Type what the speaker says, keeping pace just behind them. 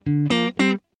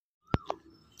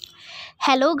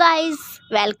Hello guys,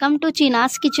 welcome to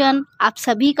Cheena's kitchen. आप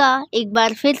सभी का एक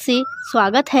बार फिर से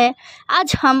स्वागत है।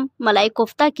 आज हम मलाई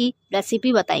कोफ्ता की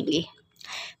रेसिपी बताएंगे।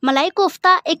 मलाई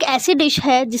कोफ्ता एक ऐसी डिश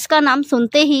है जिसका नाम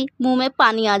सुनते ही मुंह में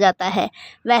पानी आ जाता है।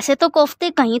 वैसे तो कोफ्ते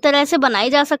कई तरह से बनाए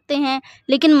जा सकते हैं,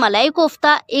 लेकिन मलाई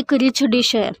कोफ्ता एक रिच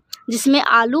डिश है जिसमें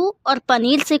आलू और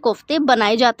पनीर से कोफ्ते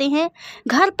बनाए जाते हैं।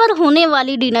 घर पर होने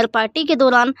वाली डिनर पार्टी के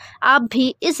दौरान आप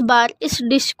भी इस बार इस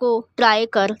डिश को ट्राई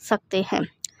कर सकते हैं।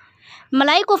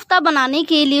 मलाई कोफ्ता बनाने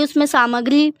के लिए उसमें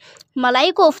सामग्री: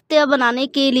 मलाई कोफ्ता बनाने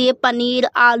के लिए पनीर,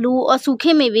 आलू और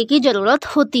सूखे मेवे की ज़रूरत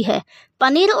होती है।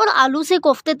 पनीर और आलू से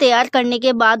कोफ्ते तैयार करने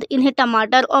के बाद इन्हें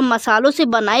टमाटर और मसालों से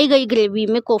बनाई गई ग्रेवी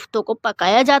में कोफ्तों को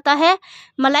पकाया जाता है।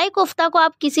 मलाई कोफ्ता को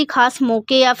आप किसी खास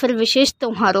मौके या फिर विशेष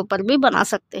त्योहारों पर भी बना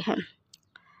सकते हैं।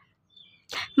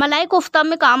 मलाई कोफ्ता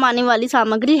में काम आने वाली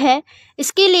सामग्री है।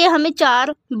 इसके लिए हमें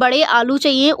 4 बड़े आलू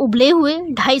चाहिए उबले हुए,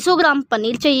 250 ग्राम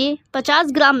पनीर चाहिए,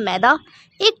 50 ग्राम मैदा,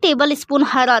 1 टेबल स्पून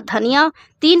हरा धनिया,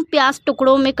 3 प्याज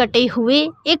टुकड़ों में कटे हुए,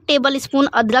 1 टेबल स्पून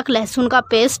अदरक लहसुन का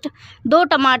पेस्ट, 2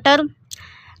 टमाटर,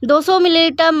 200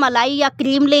 मिलीलीटर मलाई या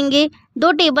क्रीम लेंगे,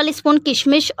 2 टेबल स्पून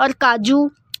किशमिश और काजू,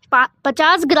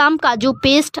 50 ग्राम काजू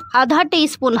पेस्ट, आधा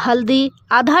टीस्पून हल्दी,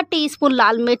 आधा टीस्पून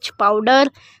लाल मिर्च पाउडर,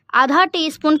 आधा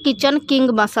टीस्पून किचन किंग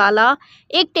मसाला,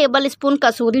 1 टेबल स्पून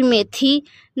कसूरी मेथी,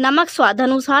 नमक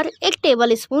स्वादानुसार, 1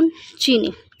 टेबल स्पून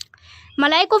चीनी।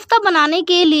 मलाई कोफ्ता बनाने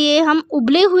के लिए हम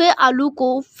उबले हुए आलू को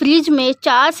फ्रिज में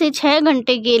 4 से 6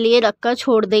 घंटे के लिए रखकर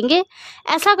छोड़ देंगे।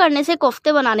 ऐसा करने से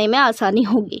कोफ्ते बनाने में आसानी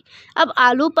होगी। अब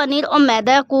आलू, पनीर और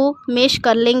मैदा को मैश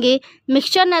कर लेंगे।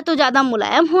 मिक्सचर न तो ज़्यादा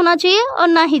मुलायम होना चाहिए और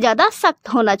ना ही ज़्यादा सख्त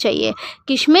होना चाहिए।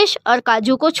 किशमिश और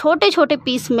काजू को छोटे छोटे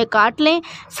पीस में काट लें।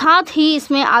 साथ ही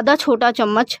इसमें आधा छोटा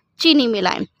चम्मच चीनी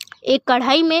मिलाएं। एक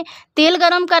कढ़ाई में तेल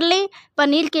गरम कर लें।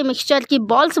 पनीर के मिक्सचर की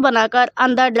बॉल्स बनाकर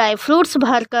अंदर ड्राई फ्रूट्स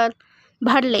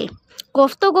भर लें।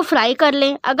 कोफ्तों को फ्राई कर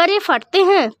लें। अगर ये फटते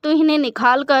हैं तो इन्हें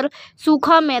निकाल कर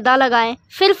सूखा मैदा लगाएं,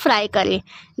 फिर फ्राई करें।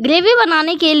 ग्रेवी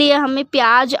बनाने के लिए हमें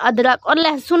प्याज, अदरक और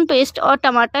लहसुन पेस्ट और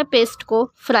टमाटर पेस्ट को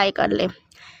फ्राई कर लें।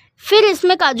 फिर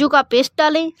इसमें काजू का पेस्ट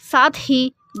डालें। साथ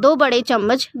ही 2 बड़े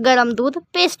चम्मच गरम दूध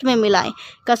पेस्ट में मिलाएं।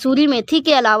 कसूरी मेथी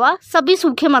के अलावा सभी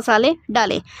सूखे मसाले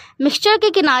डालें। मिक्सचर के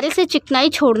किनारे से चिकनाई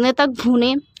छोड़ने तक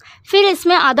भूनें। फिर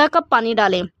इसमें आधा कप पानी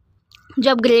डालें।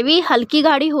 जब ग्रेवी हल्की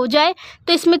गाढ़ी हो जाए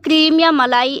तो इसमें क्रीम या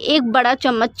मलाई, 1 बड़ा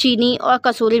चम्मच चीनी और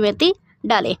कसूरी मेथी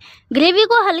डालें। ग्रेवी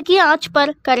को हल्की आंच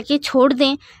पर करके छोड़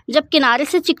दें। जब किनारे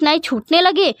से चिकनाई छूटने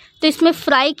लगे तो इसमें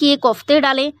फ्राई किए कोफ्ते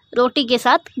डालें। रोटी के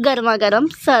साथ गर्मा गर्म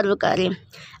सर्व करें।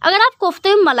 अगर आप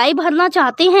कोफ्ते में मलाई भरना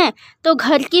चाहते हैं तो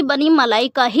घर की बनी मलाई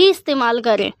का ही इस्तेमाल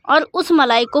करें और उस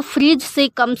मलाई को फ्रिज से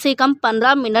कम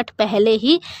 15 मिनट पहले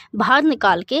ही बाहर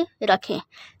निकाल के रखें।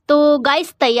 तो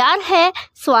गाइस, तैयार है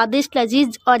स्वादिष्ट,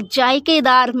 लजीज और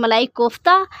जायकेदार मलाई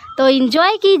कोफ्ता। तो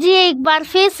एंजॉय कीजिए एक बार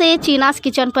फिर से। चीनास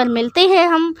किचन पर मिलते हैं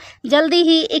हम जल्दी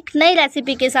ही एक नई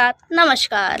रेसिपी के साथ।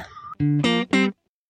 नमस्कार।